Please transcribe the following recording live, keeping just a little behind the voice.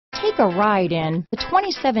Take a ride in the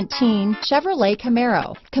 2017 Chevrolet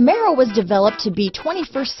Camaro. Camaro was developed to be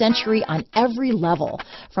 21st century on every level,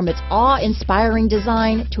 from its awe-inspiring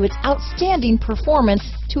design to its outstanding performance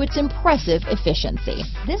to its impressive efficiency.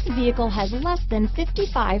 This vehicle has less than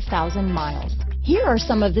 55,000 miles. Here are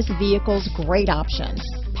some of this vehicle's great options: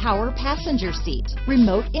 power passenger seat,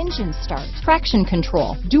 remote engine start, traction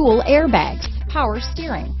control, dual airbags, power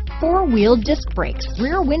steering, four-wheel disc brakes,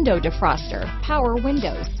 rear window defroster, power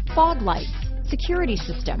windows, fog lights, security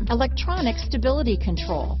system, electronic stability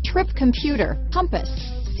control, trip computer, compass,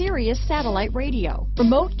 Sirius satellite radio,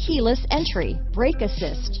 remote keyless entry, brake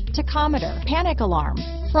assist, tachometer, panic alarm,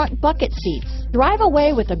 front bucket seats. Drive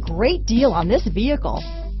away with a great deal on this vehicle.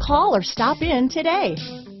 Call or stop in today.